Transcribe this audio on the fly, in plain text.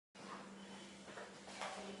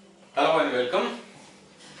Hello and welcome.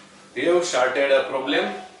 We have started a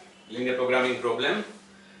problem, linear programming problem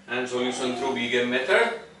and solution through BCom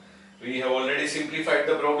method. We have already simplified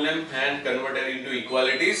the problem and converted into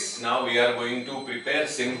equalities. Now we are going to prepare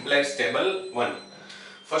simplex table 1.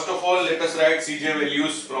 First of all, let us write Cj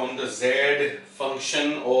values from the z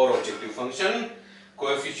function or objective function.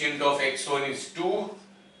 Coefficient of x1 is 2,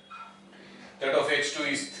 that of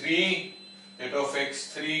x2 is 3, that of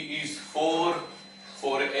x3 is 4.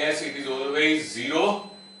 For s it is always 0,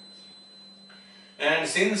 and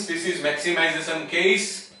since this is maximization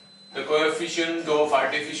case, the coefficient of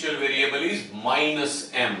artificial variable is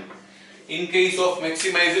minus m. In case of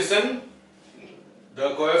maximization,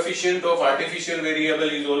 the coefficient of artificial variable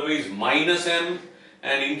is always minus m,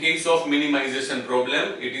 and in case of minimization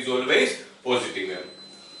problem it is always positive m.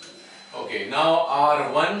 Okay, now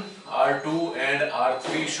R1, R2 and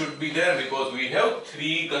R3 should be there because we have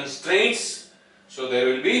 3 constraints. So there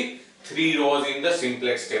will be 3 rows in the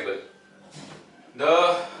simplex table.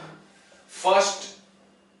 The first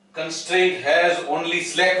constraint has only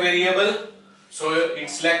slack variable, so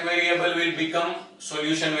its slack variable will become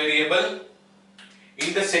solution variable.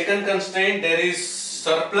 In the second constraint there is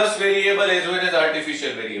surplus variable as well as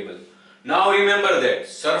artificial variable. Now remember that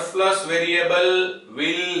surplus variable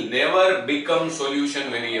will never become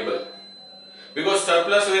solution variable because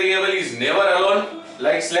surplus variable is never alone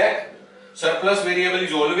like slack. Surplus variable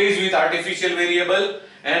is always with artificial variable,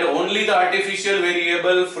 and only the artificial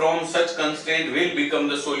variable from such constraint will become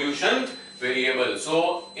the solution variable.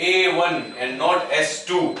 So A1 and not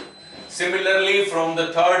S2. Similarly from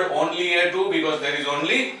the third only A2 because there is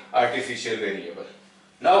only artificial variable.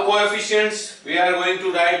 Now coefficients, we are going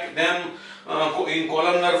to write them in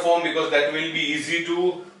columnar form because that will be easy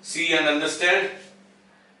to see and understand.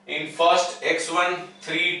 In first x1,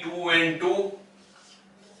 3, 2 and 2.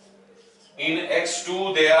 In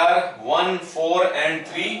x2 they are 1, 4 and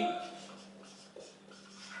 3.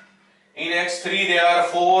 In x3 they are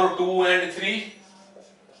 4, 2 and 3.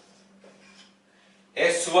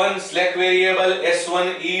 S1 slack variable,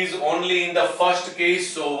 S1 is only in the first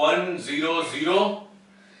case, so 1, 0, 0.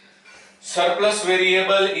 Surplus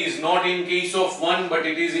variable is not in case of 1 but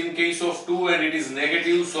it is in case of 2 and it is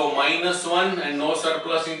negative, so minus 1, and no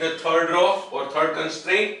surplus in the third row or third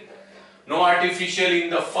constraint. No artificial in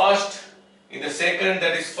the first. In the second,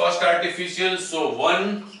 that is first artificial, so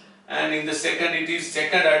 1, and in the second it is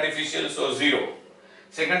second artificial, so 0.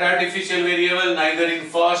 Second artificial variable neither in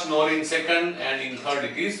first nor in second, and in third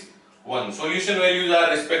it is 1. Solution values are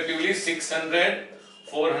respectively 600,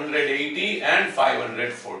 480 and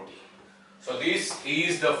 540. So this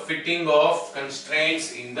is the fitting of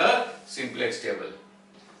constraints in the simplex table.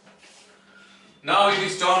 Now it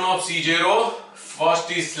is turn of C0.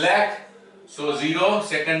 First is slack. So 0,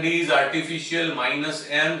 second is artificial minus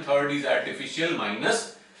m, third is artificial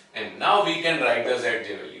minus m. Now we can write the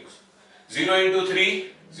zj values. 0 into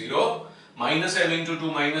 3, 0, minus m into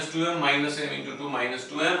 2 minus 2m, minus m into 2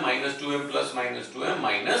 minus 2m, minus 2m plus minus 2m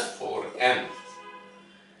minus 4m.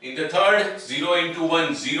 In the third, 0 into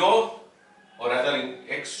 1, 0, or rather in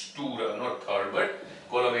x2, not third but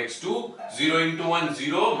column x2, 0 into 1,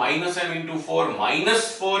 0, minus m into 4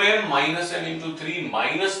 minus 4m, minus m into 3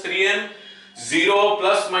 minus 3m, 0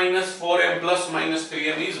 plus minus 4m plus minus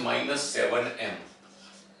 3m is minus 7m.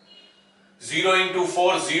 0 into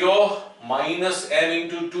 4, 0, minus m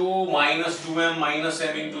into 2 minus 2m minus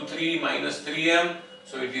m into 3 minus 3m,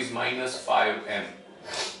 so it is minus 5m.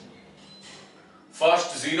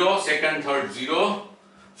 First 0, second, third 0.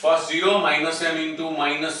 First 0 minus m into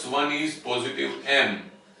minus 1 is positive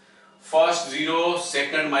m. First 0,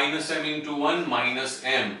 second minus m into 1 minus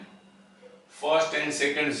m. First and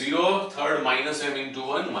second 0, third minus m into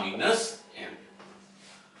 1 minus m.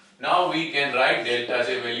 Now we can write delta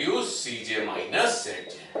j values Cj minus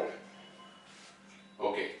Zj.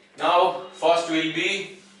 Okay. Now first will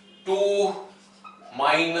be 2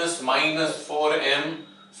 minus 4m,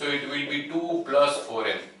 so it will be 2 plus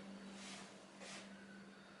 4m.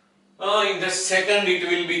 In the second it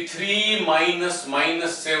will be 3 minus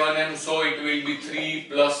 7m, so it will be 3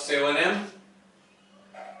 plus 7m.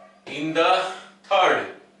 In the third,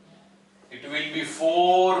 it will be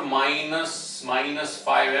 4 minus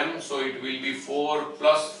 5m, so it will be 4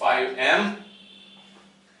 plus 5m.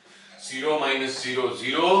 0 minus 0,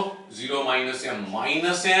 0, 0 minus m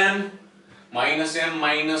minus m, minus m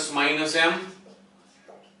minus m,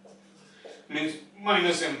 means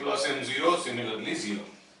minus m plus m 0, similarly 0.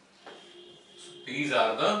 So these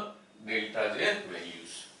are the delta j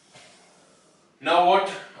values. Now what?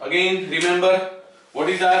 Again remember, what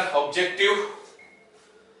is our objective?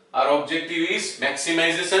 Our objective is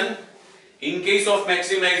maximization. In case of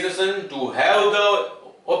maximization, to have the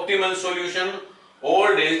optimal solution, all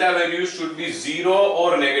delta values should be 0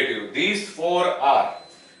 or negative. These 4 are.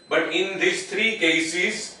 But in these 3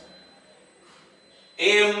 cases,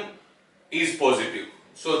 m is positive.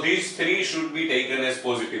 So these 3 should be taken as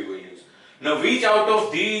positive values. Now which out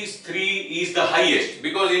of these 3 is the highest?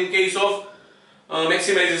 Because in case of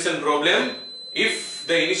maximization problem, if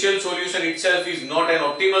the initial solution itself is not an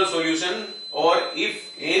optimal solution, or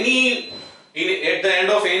if at the end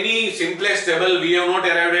of any simplex table we have not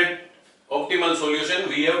arrived at optimal solution,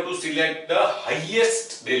 we have to select the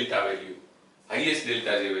highest delta value. Highest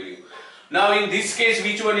delta j value. Now in this case,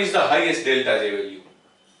 which one is the highest delta j value?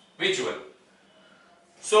 Which one?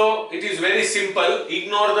 So it is very simple.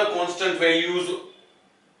 Ignore the constant values.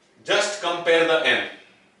 Just compare the m.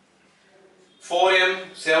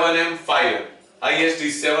 4m, 7m, 5m. Highest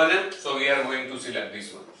is 7m. So we are going to select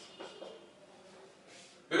this one.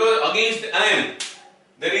 Because against m,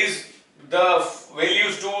 there is the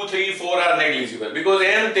values 2, 3, 4 are negligible. Because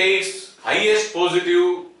m takes highest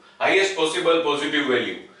possible positive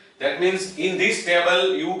value. That means in this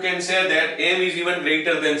table you can say that m is even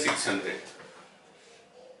greater than 600.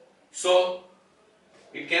 So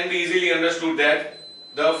it can be easily understood that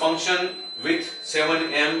the function with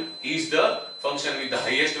 7m is the function with the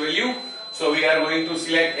highest value. So we are going to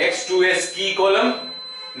select x2 as key column.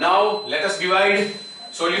 Now let us divide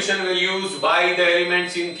solution values by the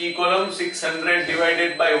elements in key column. 600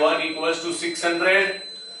 divided by 1 equals to 600.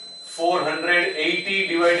 480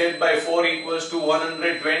 divided by 4 equals to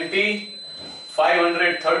 120.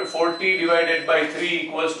 540 divided by 3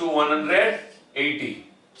 equals to 180.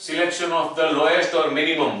 Selection of the lowest or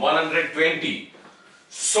minimum 120.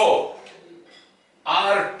 So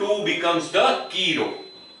R2 becomes the key row.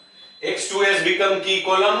 X2 has become key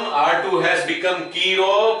column, R2 has become key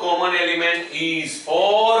row, common element is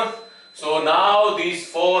 4. So now this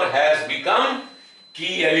 4 has become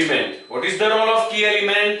key element. What is the role of key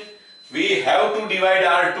element? We have to divide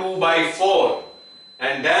R2 by 4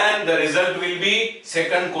 and then the result will be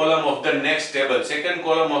second column of the next table. Second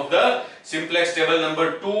column of the simplex table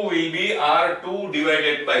number 2 will be R2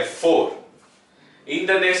 divided by 4. In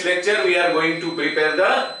the next lecture, we are going to prepare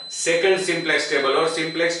the second simplex table or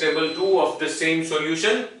simplex table 2 of the same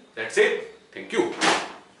solution. That's it. Thank you.